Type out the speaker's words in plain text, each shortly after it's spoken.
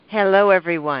Hello,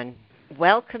 everyone.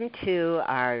 Welcome to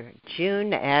our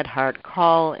June Add Heart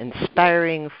Call,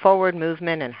 Inspiring Forward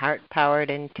Movement and Heart-Powered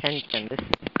Intention. This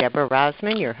is Deborah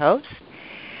Rosman, your host,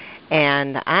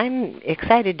 and I'm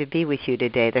excited to be with you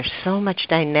today. There's so much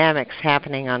dynamics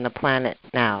happening on the planet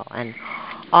now, and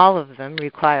all of them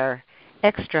require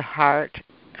extra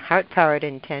heart-powered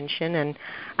intention, and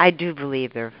I do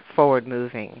believe they're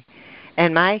forward-moving.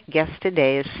 And my guest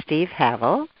today is Steve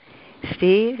Havel.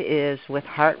 Steve is with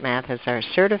HeartMath as our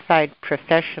Certified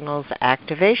Professionals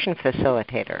Activation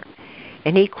Facilitator,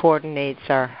 and he coordinates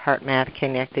our HeartMath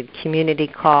Connected community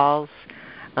calls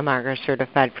among our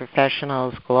certified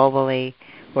professionals globally,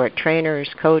 who are trainers,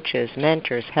 coaches,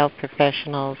 mentors, health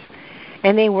professionals,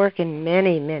 and they work in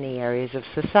many, many areas of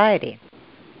society.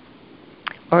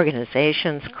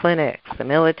 Organizations, clinics, the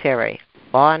military,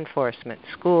 law enforcement,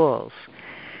 schools,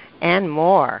 and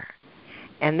more.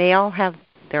 And they all have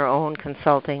their own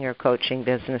consulting or coaching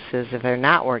businesses if they're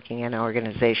not working in an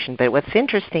organization. But what's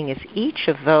interesting is each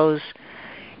of those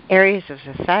areas of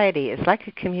society is like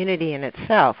a community in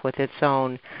itself with its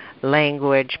own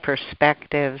language,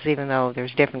 perspectives, even though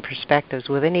there's different perspectives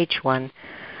within each one.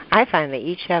 I find they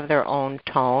each have their own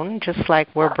tone, just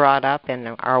like we're brought up in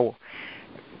our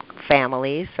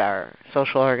families, our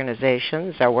social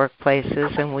organizations, our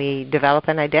workplaces, and we develop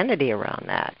an identity around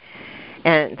that.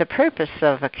 And the purpose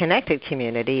of a connected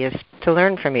community is to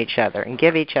learn from each other and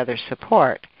give each other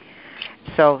support.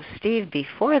 So Steve,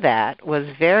 before that, was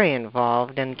very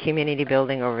involved in community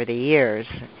building over the years.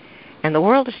 And the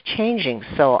world is changing.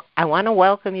 So I want to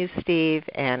welcome you, Steve,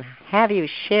 and have you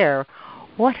share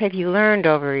what have you learned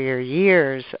over your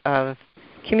years of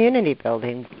community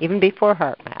building, even before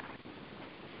HeartMath.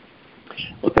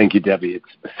 Well, thank you, Debbie.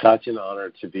 It's such an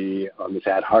honor to be on this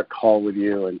Add Heart call with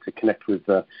you and to connect with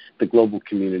the global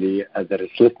community that is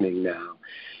listening now.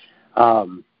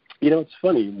 It's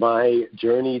funny. My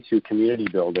journey to community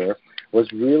builder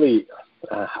was really,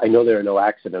 I know there are no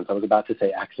accidents. I was about to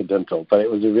say accidental, but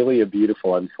it was really a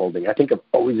beautiful unfolding. I think I've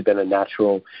always been a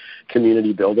natural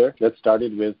community builder. That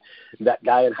started with that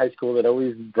guy in high school that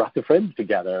always brought the friends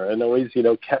together and always,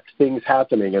 kept things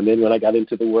happening. And then when I got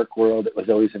into the work world, it was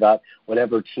always about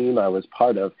whatever team I was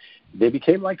part of. They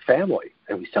became like family,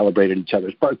 and we celebrated each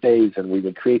other's birthdays, and we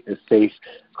would create this safe,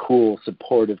 cool,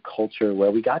 supportive culture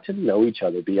where we got to know each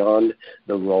other beyond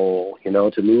the role,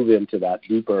 to move into that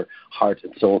deeper heart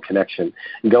and soul connection,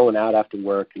 going out after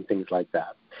work and things like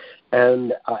that.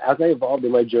 And as I evolved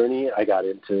in my journey, I got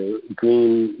into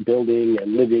green building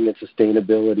and living and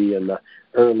sustainability in the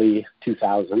early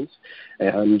 2000s,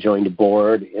 and joined a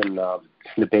board in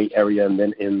the Bay Area and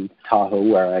then in Tahoe,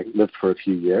 where I lived for a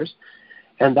few years.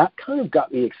 And that kind of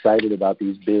got me excited about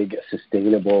these big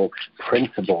sustainable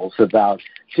principles, about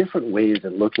different ways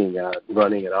of looking at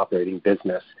running and operating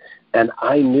business. And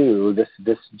I knew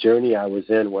this journey I was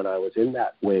in when I was in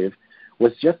that wave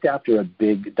was just after a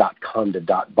big .com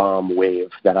to .bomb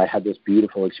wave that I had this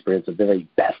beautiful experience of the very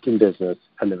best in business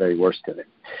and the very worst in it.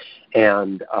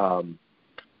 And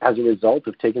as a result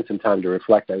of taking some time to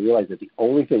reflect, I realized that the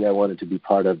only thing I wanted to be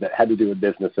part of that had to do with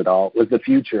business at all was the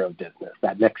future of business,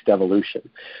 that next evolution,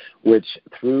 which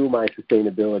through my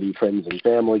sustainability friends and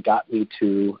family got me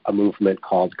to a movement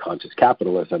called conscious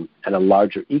capitalism and a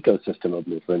larger ecosystem of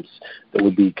movements that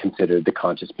would be considered the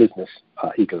conscious business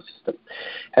ecosystem.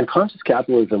 And conscious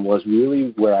capitalism was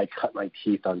really where I cut my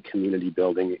teeth on community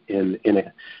building in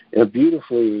a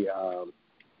beautifully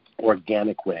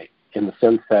organic way, in the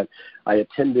sense that I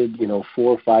attended, 4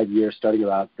 or 5 years, starting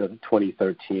about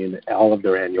 2013, all of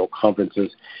their annual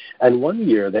conferences. And one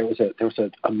year there was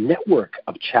a network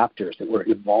of chapters that were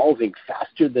evolving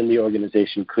faster than the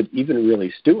organization could even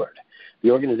really steward.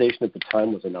 The organization at the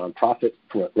time was a nonprofit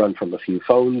run from a few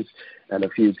phones and a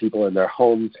few people in their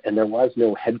homes, and there was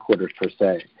no headquarters per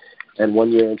se. And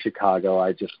one year in Chicago,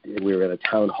 we were in a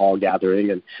town hall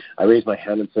gathering, and I raised my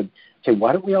hand and said, hey,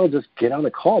 why don't we all just get on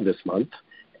a call this month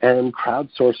and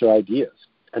crowdsource our ideas?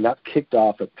 And that kicked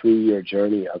off a 3-year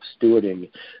journey of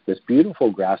stewarding this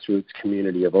beautiful grassroots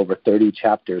community of over 30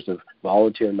 chapters of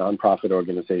volunteer nonprofit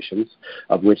organizations,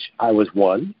 of which I was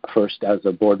one, first as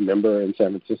a board member in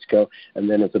San Francisco, and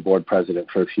then as a board president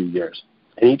for a few years.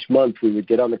 And each month we would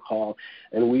get on the call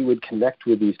and we would connect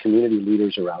with these community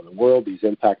leaders around the world, these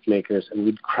impact makers, and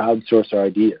we'd crowdsource our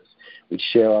ideas. We'd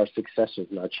share our successes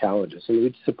and our challenges, and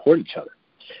we'd support each other.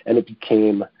 And it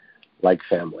became like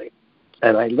family.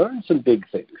 And I learned some big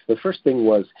things. The first thing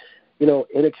was, in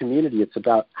a community, it's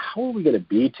about how are we going to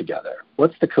be together?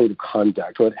 What's the code of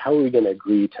conduct? How are we going to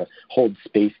agree to hold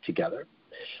space together?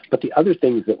 But the other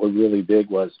things that were really big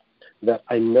was that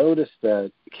I noticed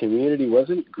that community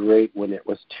wasn't great when it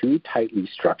was too tightly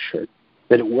structured.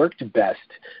 that it worked best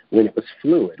when it was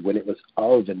fluid, when it was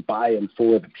of and by and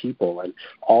for the people, and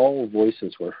all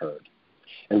voices were heard.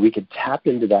 And we could tap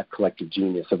into that collective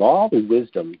genius of all the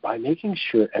wisdom by making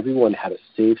sure everyone had a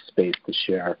safe space to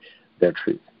share their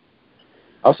truth.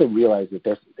 I also realized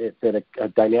that a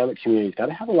dynamic community's got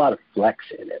to have a lot of flex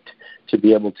in it to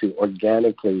be able to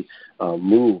organically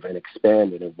move and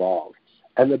expand and evolve.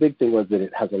 And the big thing was that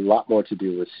it has a lot more to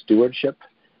do with stewardship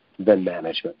than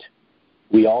management.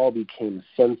 We all became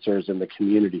sensors in the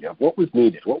community of what was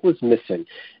needed, what was missing.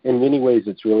 In many ways,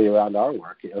 it's really around our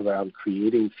work, around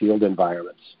creating field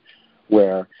environments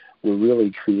where we're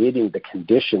really creating the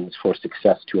conditions for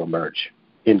success to emerge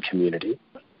in community.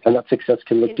 And that success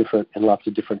can look different in lots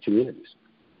of different communities.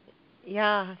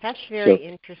 Yeah, that's very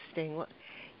interesting.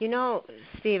 You know,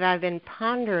 Steve, I've been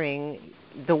pondering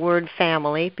the word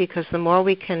family because the more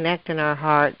we connect in our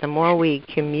heart, the more we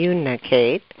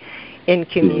communicate in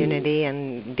community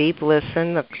and deep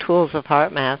listen. The tools of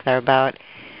HeartMath are about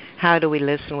how do we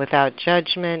listen without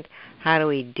judgment, how do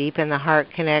we deepen the heart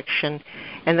connection.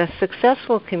 And the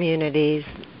successful communities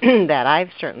that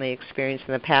I've certainly experienced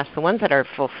in the past, the ones that are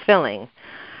fulfilling,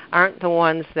 aren't the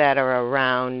ones that are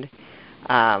around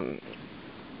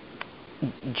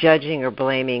judging or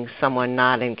blaming someone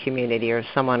not in community or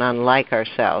someone unlike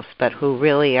ourselves, but who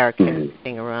really are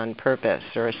connecting around purpose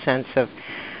or a sense of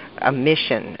a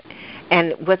mission.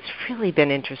 And what's really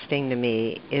been interesting to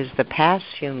me is the past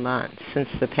few months since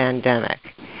the pandemic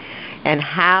and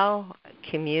how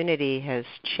community has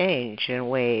changed in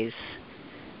ways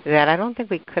that I don't think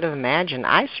we could have imagined.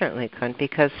 I certainly couldn't,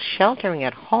 because sheltering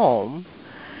at home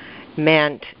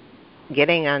meant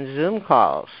getting on Zoom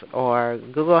calls or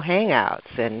Google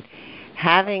Hangouts and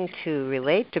having to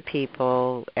relate to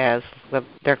people as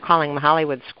they're calling them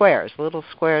Hollywood squares, little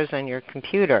squares on your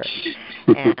computer.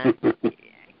 And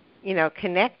you know,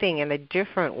 connecting in a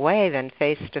different way than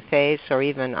face-to-face or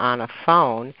even on a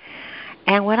phone.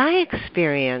 And what I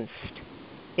experienced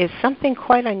is something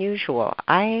quite unusual.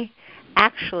 I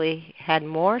actually had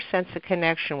more sense of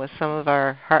connection with some of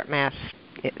our HeartMath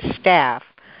staff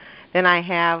than I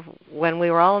have when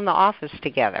we were all in the office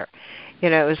together.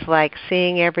 You know, it was like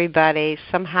seeing everybody.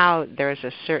 Somehow there's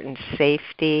a certain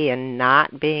safety in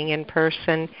not being in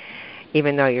person.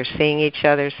 Even though you're seeing each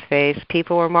other's face,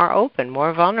 people were more open,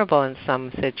 more vulnerable in some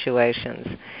situations.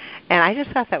 And I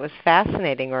just thought that was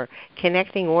fascinating, or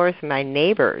connecting more with my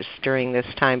neighbors during this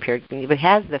time period. It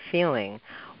has the feeling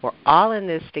we're all in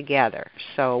this together,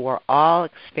 so we're all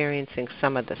experiencing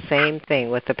some of the same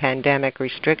thing with the pandemic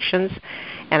restrictions.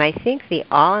 And I think the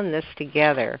all in this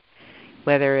together,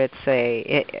 whether it's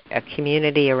a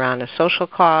community around a social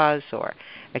cause or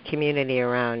a community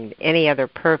around any other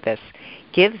purpose,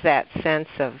 gives that sense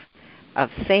of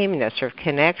sameness or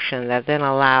connection that then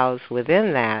allows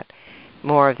within that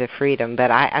more of the freedom. But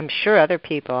I'm sure other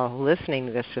people listening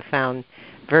to this have found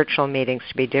virtual meetings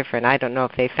to be different. I don't know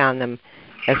if they found them,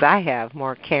 as I have,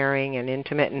 more caring and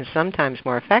intimate and sometimes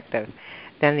more effective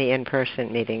than the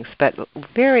in-person meetings, but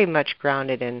very much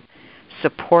grounded in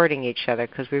supporting each other,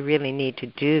 because we really need to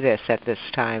do this at this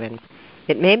time. And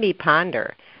it made me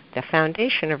ponder the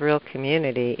foundation of real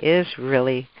community is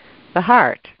really the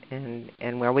heart and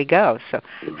where we go. So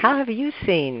how have you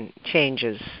seen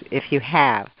changes, if you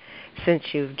have, since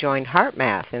you've joined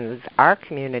HeartMath in our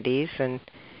communities, and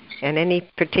any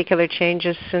particular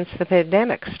changes since the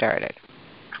pandemic started?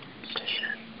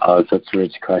 That's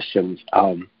rich questions.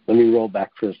 Let me roll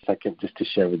back for a second just to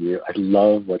share with you. I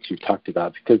love what you talked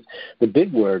about, because the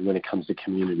big word when it comes to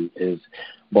community is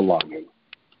belonging.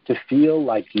 To feel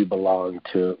like you belong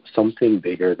to something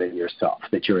bigger than yourself,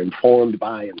 that you're informed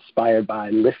by, inspired by,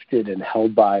 lifted and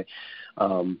held by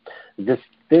this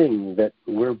thing, that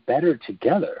we're better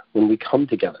together when we come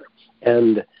together.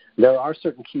 And there are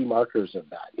certain key markers of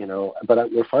that, you know,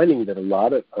 but we're finding that a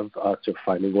lot of us are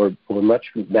finding we're much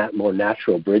more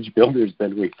natural bridge builders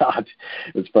than we thought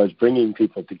as far as bringing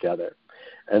people together.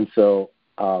 And so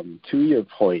to your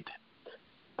point,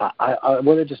 I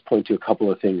want to just point to a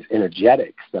couple of things,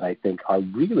 energetics, that I think are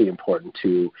really important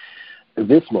to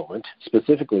this moment,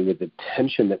 specifically with the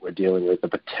tension that we're dealing with, the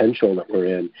potential that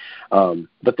we're in,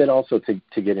 but then also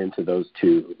to get into those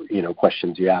two, you know,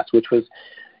 questions you asked, which was,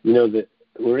 you know, that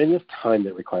we're in this time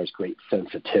that requires great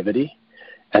sensitivity,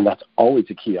 and that's always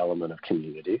a key element of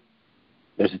community.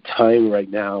 There's a time right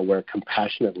now where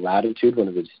compassionate latitude, one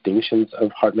of the distinctions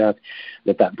of HeartMath,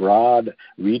 that broad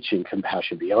reaching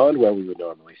compassion beyond where we would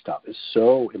normally stop is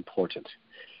so important.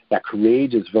 That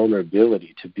courageous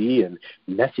vulnerability to be in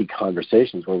messy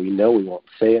conversations where we know we won't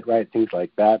say it right, things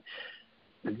like that.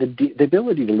 The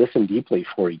ability to listen deeply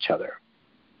for each other.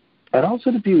 and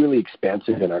also to be really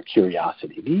expansive in our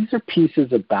curiosity. These are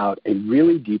pieces about a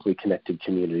really deeply connected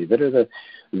community that are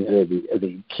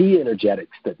the key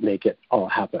energetics that make it all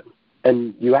happen.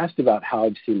 And you asked about how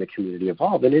I've seen the community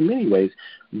evolve, and in many ways,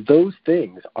 those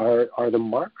things are the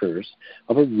markers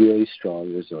of a really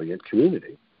strong, resilient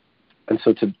community. And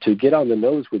so to get on the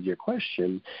nose with your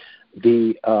question,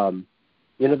 the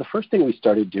first thing we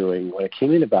started doing when I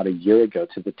came in about a year ago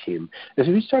to the team is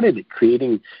we started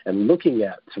creating and looking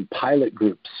at some pilot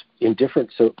groups in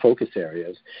different focus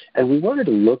areas. And we wanted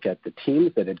to look at the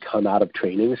teams that had come out of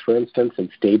trainings, for instance, and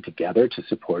stayed together to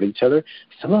support each other.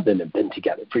 Some of them have been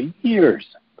together for years.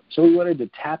 So we wanted to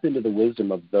tap into the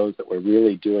wisdom of those that were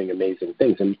really doing amazing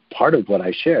things. And part of what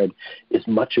I shared is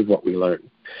much of what we learned.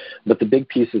 But the big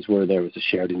pieces were there was a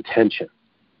shared intention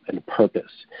and a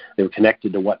purpose. They were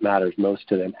connected to what matters most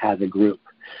to them as a group.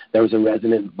 There was a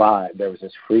resonant vibe. There was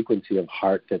this frequency of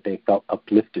heart that they felt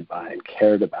uplifted by and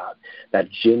cared about. That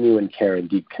genuine care and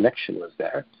deep connection was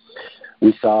there.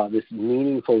 We saw this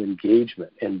meaningful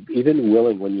engagement and even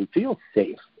willing, when you feel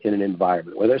safe in an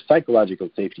environment where there's psychological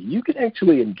safety, you can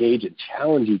actually engage and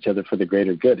challenge each other for the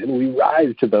greater good. And we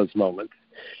rise to those moments.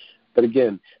 But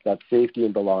again, that safety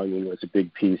and belonging was a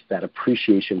big piece, that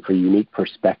appreciation for unique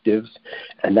perspectives,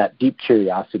 and that deep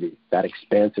curiosity, that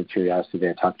expansive curiosity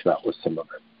I talked about was some of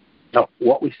it. Now,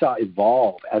 what we saw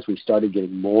evolve as we started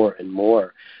getting more and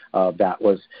more of that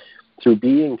was through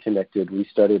being connected, we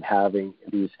started having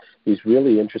these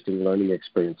really interesting learning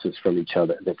experiences from each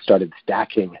other that started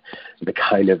stacking the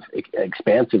kind of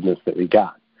expansiveness that we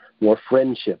got. More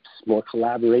friendships, more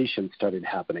collaboration started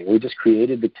happening. We just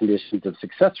created the conditions of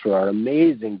success for our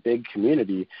amazing big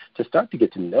community to start to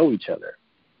get to know each other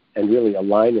and really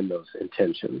align in those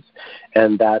intentions.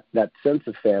 And that sense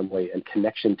of family and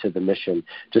connection to the mission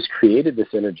just created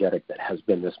this energetic that has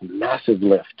been this massive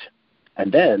lift.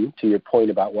 And then, to your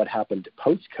point about what happened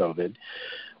post-COVID,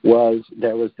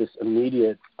 there was this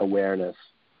immediate awareness,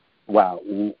 wow,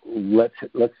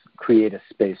 let's create a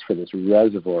space for this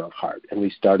reservoir of heart. And we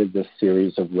started this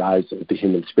series of Rise of the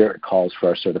Human Spirit calls for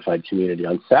our certified community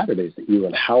on Saturdays that you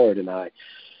and Howard and I,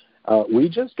 we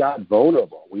just got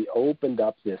vulnerable. We opened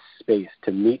up this space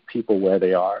to meet people where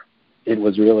they are. It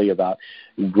was really about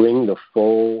bring the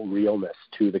full realness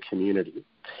to the community.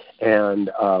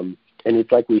 And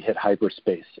it's like we hit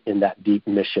hyperspace in that deep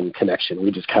mission connection. We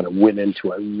just kind of went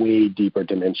into a way deeper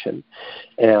dimension.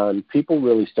 And people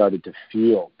really started to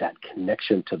feel that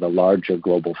connection to the larger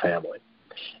global family.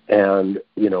 And,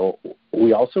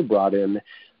 we also brought in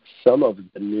some of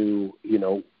the new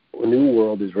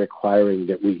world is requiring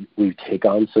that we take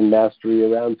on some mastery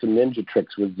around some ninja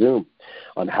tricks with Zoom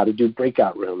on how to do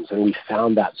breakout rooms. And we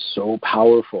found that so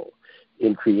powerful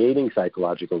in creating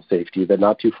psychological safety that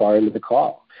not too far into the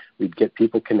call, we'd get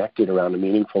people connected around a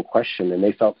meaningful question, and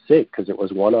they felt safe because it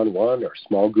was one-on-one or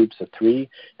small groups of 3,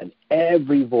 and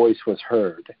every voice was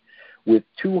heard with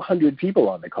 200 people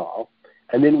on the call.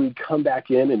 And then we'd come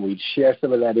back in and we'd share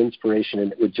some of that inspiration,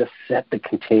 and it would just set the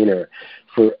container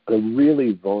for a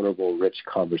really vulnerable, rich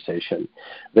conversation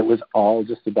that was all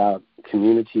just about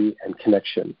community and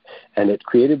connection. And it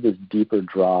created this deeper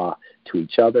draw to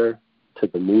each other, to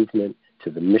the movement, to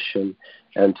the mission,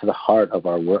 and to the heart of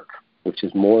our work, which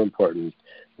is more important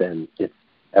than it's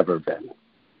ever been.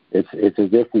 It's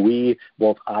as if we,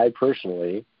 both I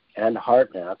personally and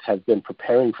HeartMath, have been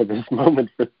preparing for this moment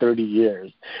for 30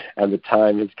 years, and the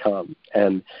time has come.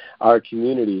 And our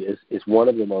community is one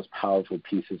of the most powerful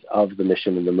pieces of the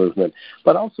mission and the movement,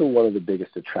 but also one of the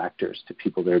biggest attractors to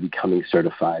people that are becoming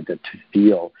certified, that to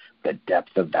feel the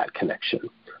depth of that connection.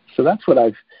 So that's what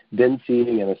I've been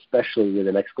seeing, and especially with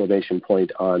an exclamation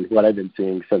point on what I've been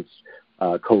seeing since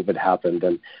COVID happened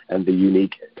and the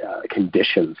unique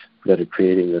conditions that are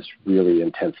creating this really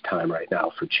intense time right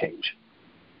now for change.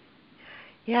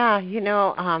 Yeah,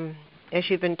 as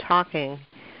you've been talking,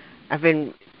 I've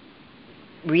been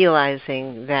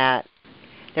realizing that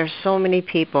there's so many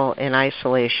people in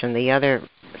isolation. The other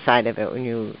side of it, when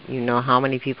you know how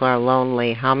many people are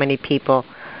lonely, how many people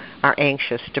are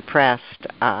anxious, depressed,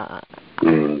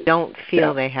 don't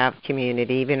feel they have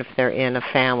community, even if they're in a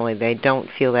family. They don't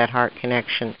feel that heart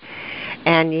connection.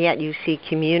 And yet you see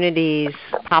communities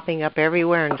popping up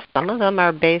everywhere, and some of them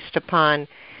are based upon,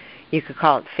 you could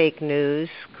call it fake news.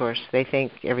 Of course, they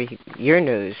think your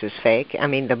news is fake. I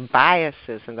mean, the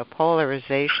biases and the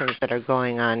polarizations that are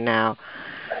going on now,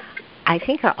 I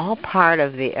think are all part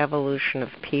of the evolution of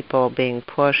people being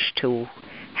pushed to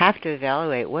have to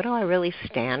evaluate, what do I really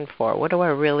stand for? What do I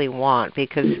really want?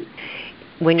 Because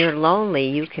when you're lonely,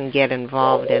 you can get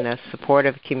involved in a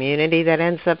supportive community that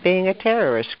ends up being a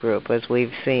terrorist group, as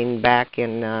we've seen back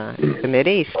in the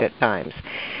Mideast at times.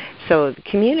 So the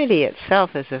community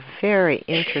itself is a very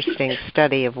interesting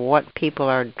study of what people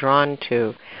are drawn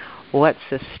to, what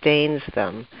sustains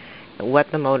them,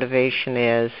 what the motivation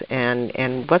is,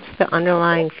 and what's the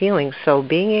underlying feeling. So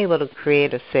being able to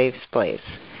create a safe place,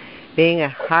 being a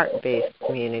heart-based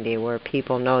community where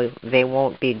people know they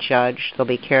won't be judged, they'll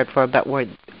be cared for, but where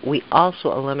we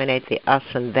also eliminate the us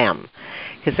and them,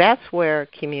 because that's where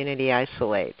community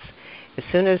isolates. As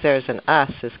soon as there's an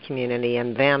us as community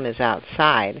and them is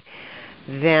outside,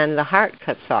 then the heart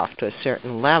cuts off to a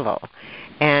certain level.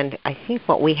 And I think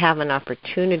what we have an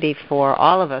opportunity for,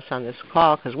 all of us on this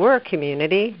call, because we're a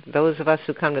community, those of us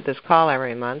who come to this call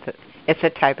every month, it's a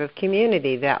type of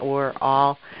community that we're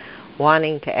all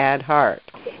wanting to add heart.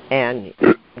 And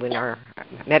in our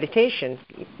meditation,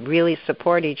 really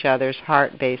support each other's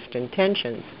heart-based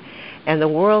intentions. And the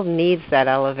world needs that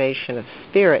elevation of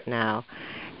spirit now,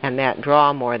 and that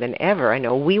draw more than ever. I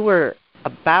know we were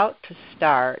about to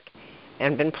start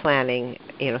and been planning,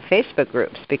 Facebook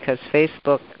groups, because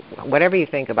Facebook, whatever you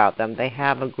think about them, they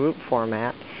have a group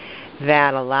format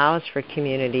that allows for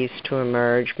communities to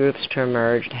emerge, groups to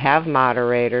emerge, to have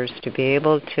moderators, to be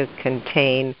able to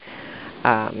contain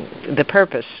the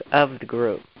purpose of the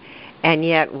group. And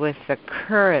yet with the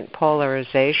current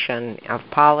polarization of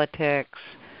politics,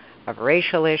 of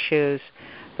racial issues,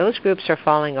 those groups are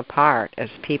falling apart as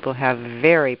people have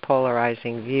very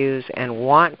polarizing views and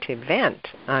want to vent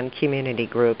on community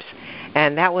groups.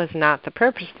 And that was not the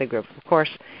purpose of the group. Of course,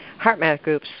 heart math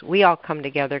groups, we all come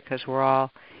together because we're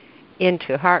all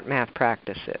into heart math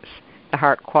practices, the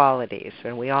heart qualities,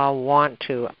 and we all want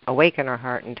to awaken our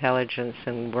heart intelligence,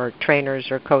 and we're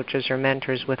trainers or coaches or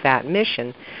mentors with that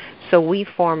mission. So we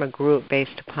form a group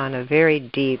based upon a very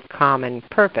deep common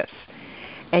purpose.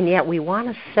 And yet we want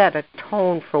to set a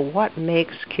tone for what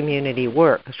makes community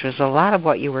work, which is a lot of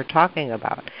what you were talking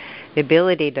about. The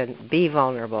ability to be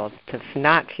vulnerable, to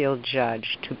not feel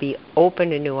judged, to be open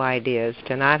to new ideas,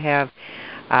 to not have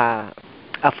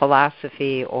a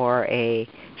philosophy or a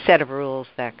set of rules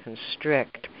that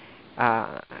constrict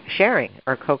sharing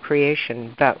or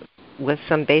co-creation, but with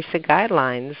some basic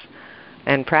guidelines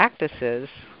and practices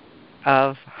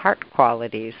of heart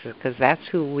qualities, because that's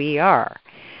who we are.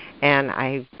 And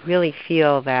I really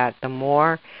feel that the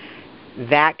more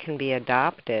that can be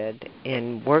adopted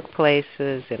in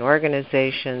workplaces, in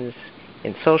organizations,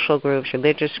 in social groups,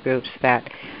 religious groups that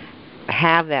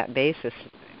have that basis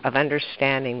of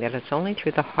understanding that it's only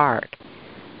through the heart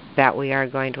that we are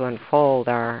going to unfold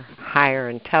our higher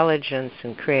intelligence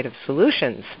and creative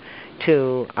solutions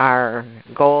to our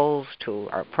goals, to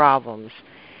our problems.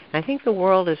 And I think the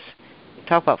world is,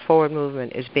 talk about forward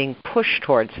movement, is being pushed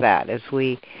towards that as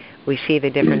we see the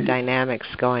different dynamics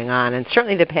going on. And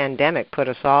certainly the pandemic put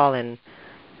us all in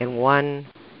one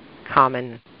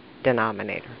common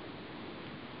denominator.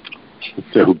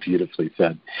 So beautifully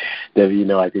said. Debbie,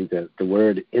 I think that the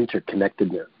word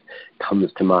interconnectedness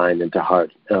comes to mind and to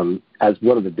heart as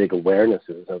one of the big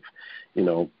awarenesses of,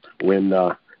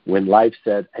 when life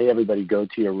said, hey, everybody go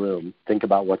to your room, think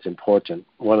about what's important.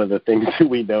 One of the things that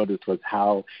we noticed was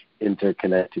how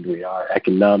interconnected we are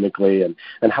economically and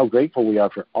how grateful we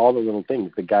are for all the little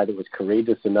things. The guy that was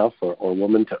courageous enough or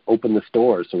woman to open the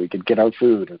store so we could get our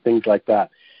food or things like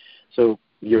that. So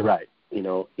you're right.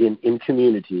 In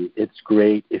community, it's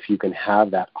great if you can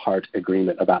have that heart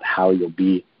agreement about how you'll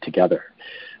be together.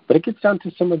 But it gets down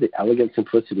to some of the elegant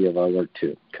simplicity of our work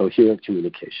too. Coherent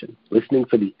communication, listening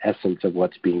for the essence of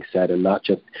what's being said and not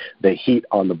just the heat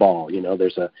on the ball.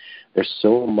 There's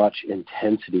so much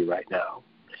intensity right now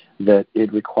that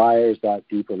it requires that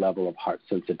deeper level of heart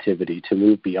sensitivity to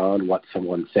move beyond what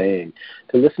someone's saying,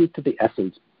 to listen to the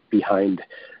essence behind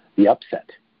the upset.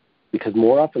 Because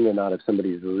more often than not, if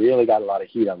somebody's really got a lot of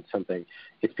heat on something,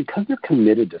 it's because they're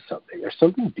committed to something. There's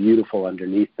something beautiful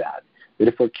underneath that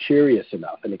if we're curious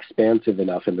enough and expansive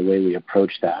enough in the way we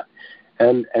approach that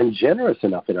and generous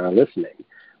enough in our listening,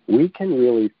 we can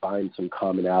really find some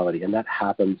commonality, and that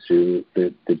happens through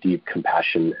the deep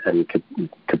compassion and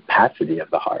capacity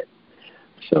of the heart.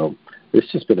 So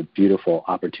it's just been a beautiful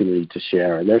opportunity to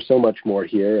share, and there's so much more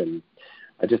here, and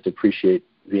I just appreciate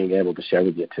being able to share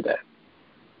with you today.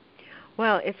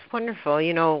 Well, it's wonderful.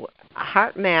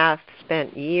 Heart Math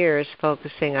spent years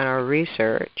focusing on our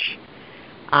research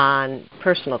on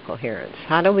personal coherence.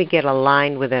 How do we get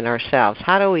aligned within ourselves?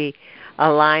 How do we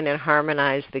align and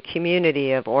harmonize the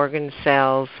community of organ,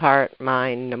 cells, heart,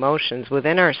 mind, emotions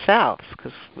within ourselves?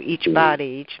 Because each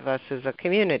body, each of us is a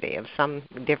community of some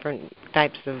different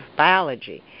types of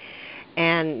biology.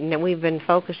 And we've been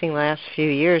focusing the last few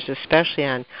years especially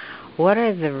on what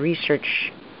are the research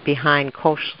behind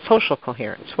social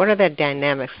coherence? What are the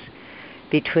dynamics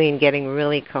between getting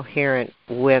really coherent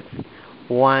with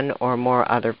one or more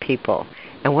other people.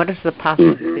 And what is the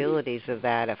possibilities of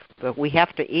that? If we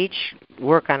have to each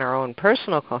work on our own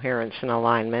personal coherence and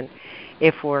alignment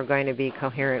if we're going to be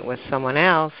coherent with someone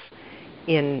else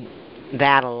in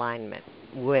that alignment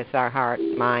with our heart,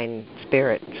 mind,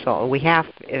 spirit, soul.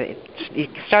 It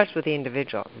starts with the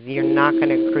individual. You're not going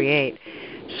to create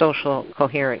social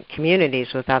coherent communities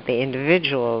without the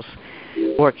individuals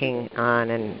working on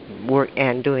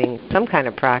and doing some kind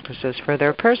of practices for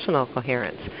their personal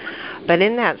coherence. But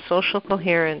in that social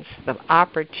coherence, the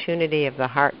opportunity of the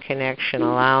heart connection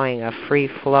allowing a free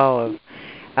flow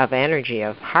of energy,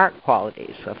 of heart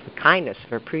qualities, of kindness,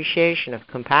 of appreciation, of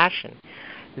compassion,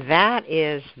 that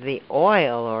is the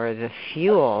oil or the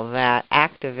fuel that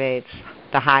activates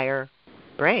the higher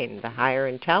brain, the higher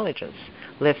intelligence,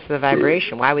 lifts the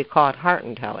vibration, why we call it heart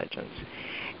intelligence.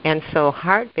 And so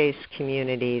heart-based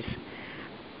communities,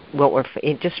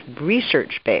 just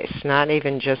research-based, not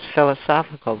even just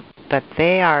philosophical, but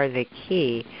they are the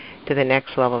key to the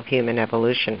next level of human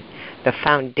evolution, the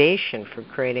foundation for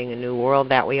creating a new world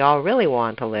that we all really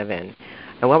want to live in.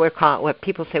 And what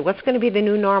people say, what's going to be the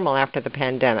new normal after the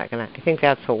pandemic? And I think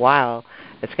that's a while.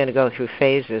 It's going to go through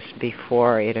phases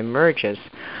before it emerges.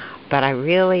 But I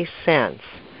really sense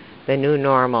the new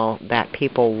normal that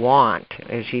people want,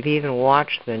 as you've even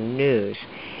watched the news,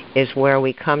 is where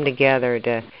we come together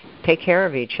to take care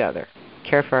of each other,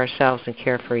 care for ourselves and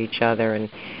care for each other. And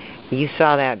you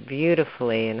saw that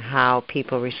beautifully in how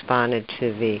people responded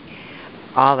to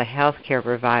all the healthcare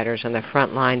providers on the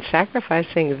front line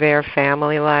sacrificing their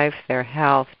family life, their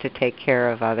health to take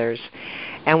care of others.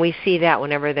 And we see that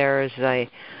whenever there is a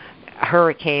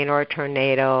hurricane or a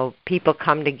tornado, people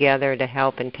come together to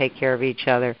help and take care of each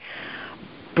other.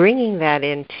 Bringing that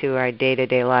into our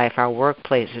day-to-day life, our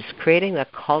workplaces, creating a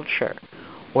culture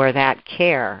where that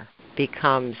care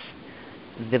becomes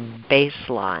the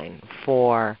baseline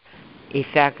for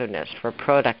effectiveness, for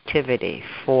productivity,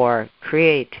 for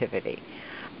creativity.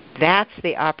 That's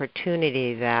the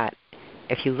opportunity that,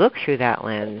 if you look through that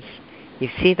lens, you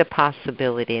see the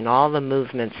possibility in all the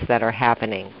movements that are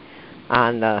happening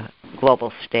on the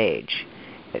global stage.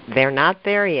 They're not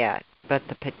there yet, but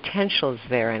the potential is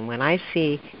there. And when I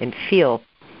see and feel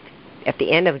at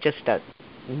the end of just a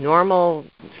normal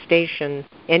station,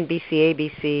 NBC,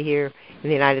 ABC here in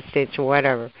the United States or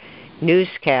whatever,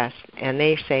 newscast, and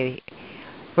they say,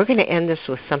 we're going to end this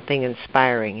with something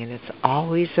inspiring, and it's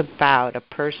always about a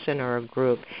person or a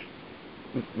group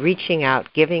reaching out,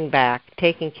 giving back,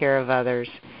 taking care of others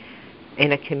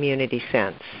in a community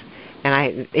sense.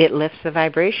 And it lifts the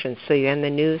vibration, so you end the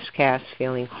newscast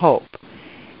feeling hope.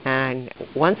 And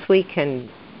once we can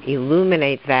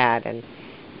illuminate that, and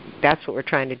that's what we're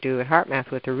trying to do at HeartMath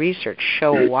with the research,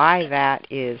 show why that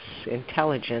is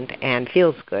intelligent and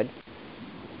feels good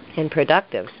and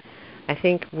productive, I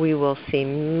think we will see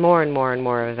more and more and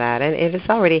more of that. And it is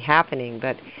already happening,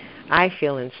 but I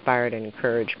feel inspired and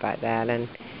encouraged by that. And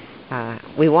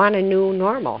we want a new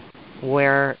normal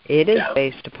where it is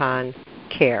based upon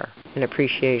care and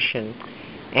appreciation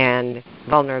and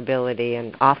vulnerability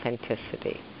and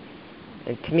authenticity.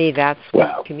 And to me, that's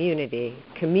what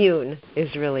commune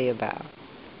is really about.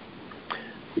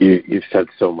 You've said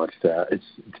so much there. It's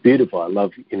beautiful. I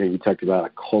love, you talked about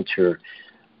a culture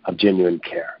of genuine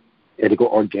care. It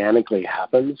organically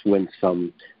happens when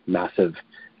some massive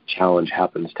challenge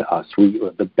happens to us.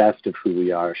 The best of who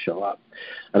we are show up.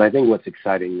 And I think what's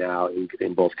exciting now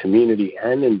in both community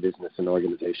and in business and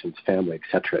organizations, family,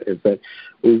 etc., is that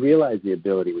we realize the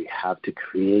ability we have to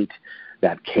create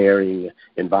that caring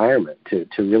environment, to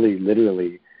really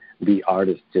literally be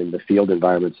artists in the field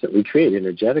environments that we create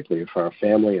energetically for our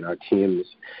family and our teams.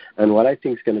 And what I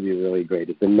think is going to be really great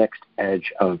is the next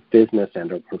edge of business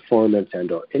and or performance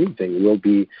and or anything will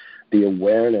be the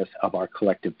awareness of our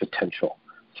collective potential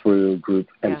through group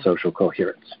and social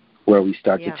coherence, where we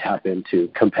start to tap into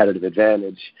competitive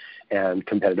advantage and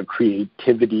competitive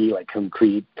creativity, like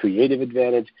creative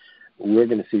advantage. We're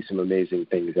going to see some amazing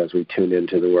things as we tune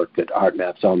into the work that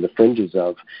HeartMath's on the fringes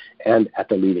of and at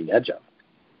the leading edge of.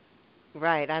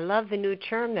 Right. I love the new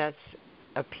term that's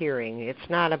appearing. It's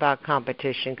not about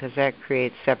competition because that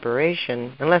creates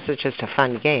separation, unless it's just a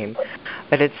fun game.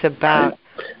 But it's about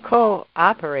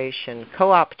cooperation,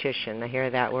 co-opetition. I hear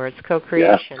that word. It's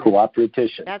co-creation. Yes,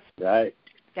 cooperation. That's right.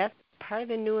 That's part of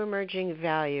the new emerging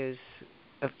values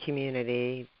of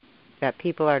community that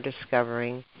people are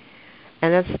discovering.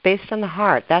 And that's based on the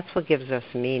heart. That's what gives us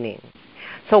meaning.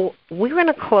 So we're going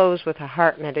to close with a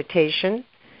heart meditation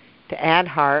to add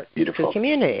heart to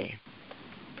community.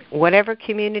 Whatever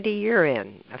community you're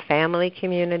in, a family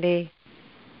community,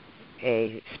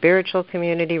 a spiritual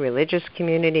community, religious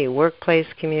community, workplace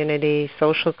community,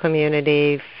 social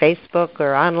community, Facebook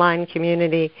or online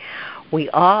community. We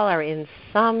all are in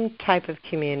some type of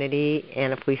community,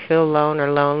 and if we feel alone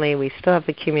or lonely, we still have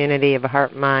the community of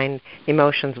heart, mind,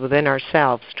 emotions within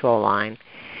ourselves to align.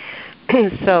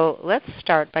 So let's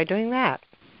start by doing that.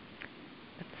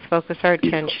 Let's focus our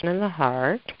attention in the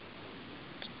heart.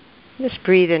 Just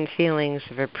breathe in feelings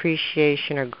of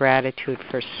appreciation or gratitude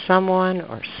for someone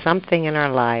or something in our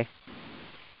life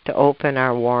to open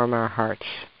our warmer hearts.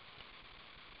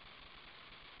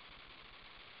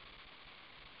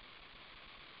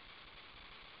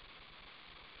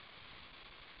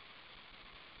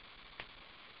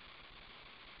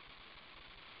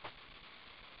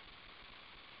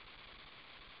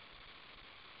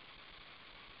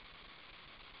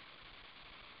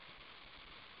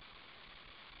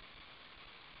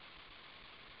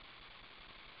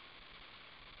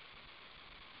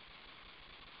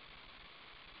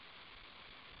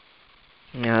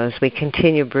 Now, as we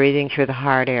continue breathing through the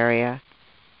heart area,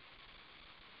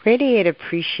 radiate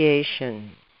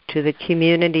appreciation to the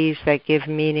communities that give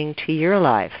meaning to your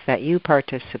life that you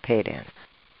participate in,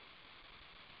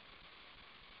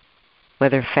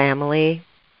 whether family,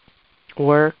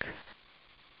 work,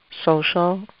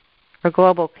 social, or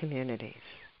global communities.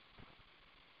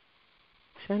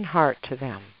 Send heart to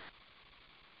them.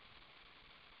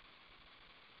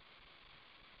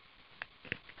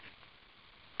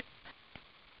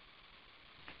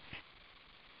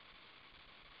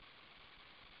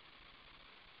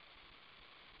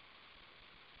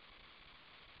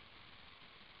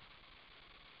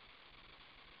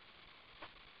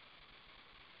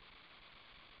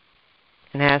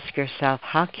 And ask yourself,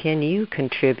 how can you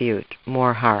contribute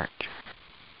more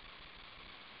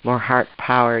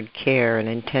heart-powered care and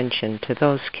intention to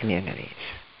those communities?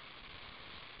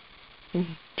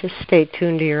 And just stay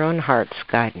tuned to your own heart's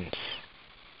guidance.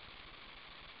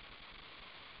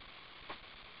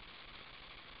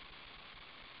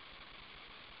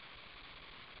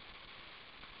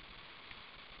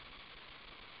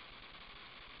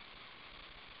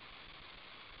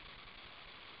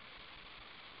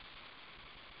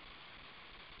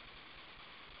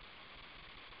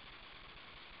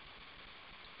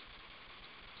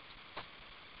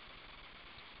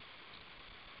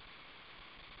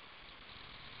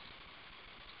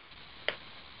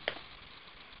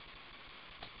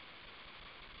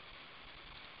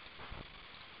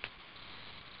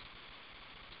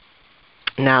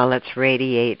 Now let's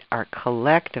radiate our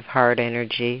collective heart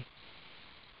energy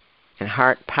and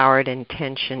heart-powered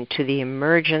intention to the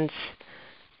emergence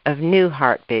of new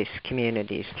heart-based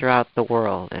communities throughout the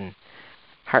world and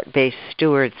heart-based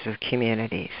stewards of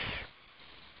communities.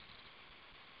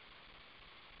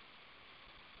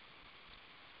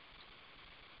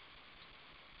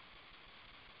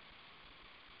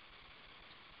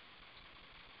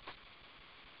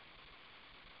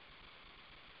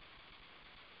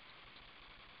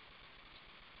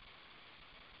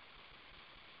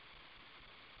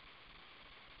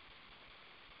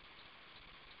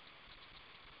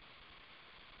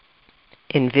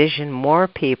 Envision more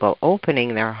people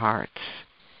opening their hearts,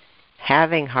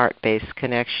 having heart-based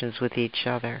connections with each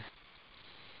other,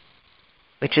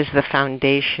 which is the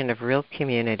foundation of real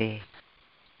community,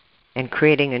 and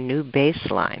creating a new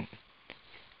baseline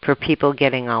for people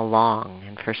getting along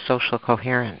and for social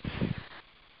coherence.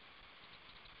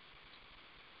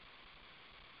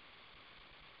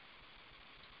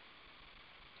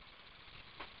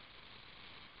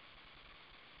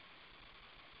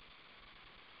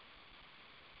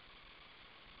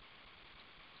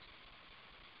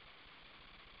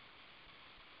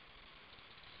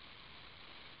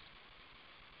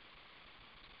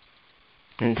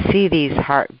 And see these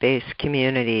heart-based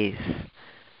communities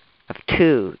of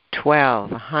 2, 12,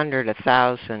 100,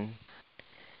 1,000,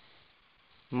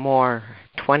 more,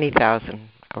 20,000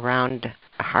 around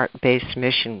a heart-based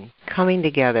mission coming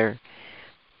together,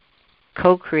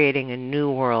 co-creating a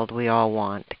new world we all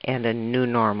want and a new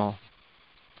normal.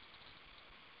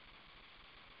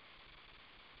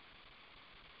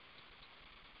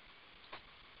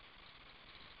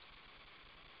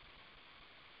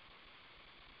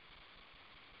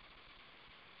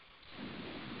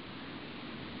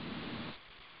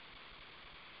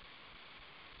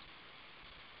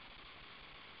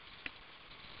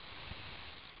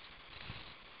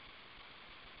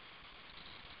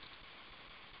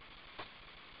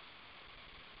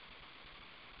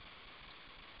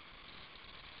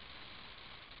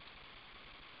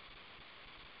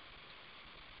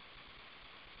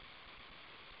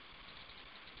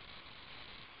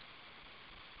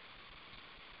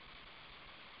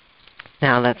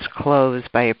 Now let's close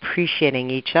by appreciating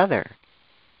each other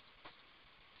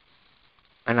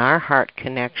and our heart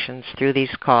connections through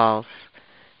these calls,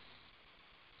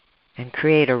 and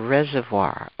create a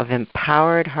reservoir of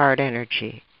empowered heart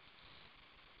energy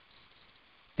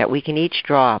that we can each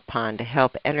draw upon to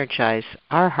help energize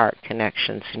our heart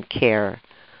connections and care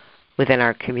within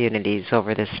our communities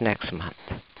over this next month.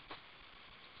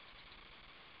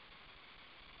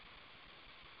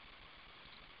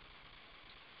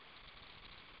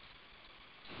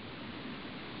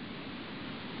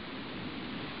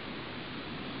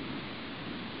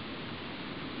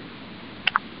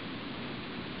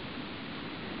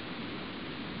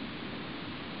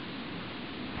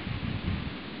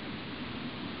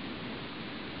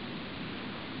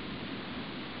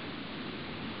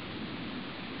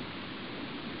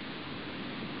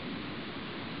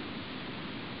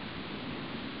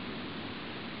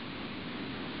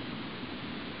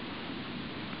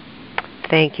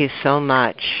 Thank you so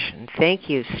much. And thank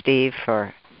you, Steve,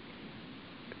 for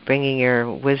bringing your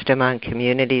wisdom on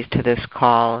communities to this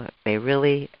call. They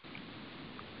really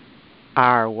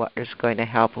are what is going to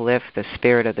help lift the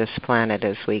spirit of this planet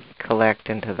as we collect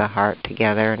into the heart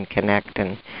together and connect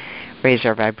and raise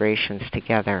our vibrations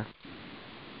together.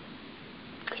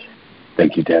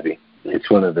 Thank you, Debbie.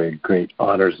 It's one of the great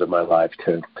honors of my life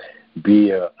to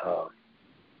be a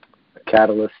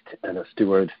catalyst and a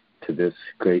steward to this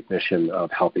great mission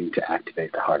of helping to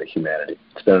activate the heart of humanity.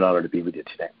 It's been an honor to be with you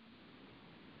today.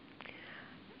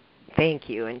 Thank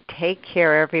you, and take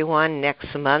care, everyone.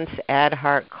 Next month's Add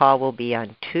Heart Call will be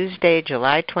on Tuesday,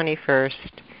 July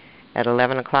 21st at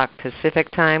 11 o'clock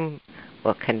Pacific Time.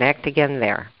 We'll connect again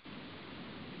there.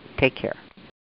 Take care.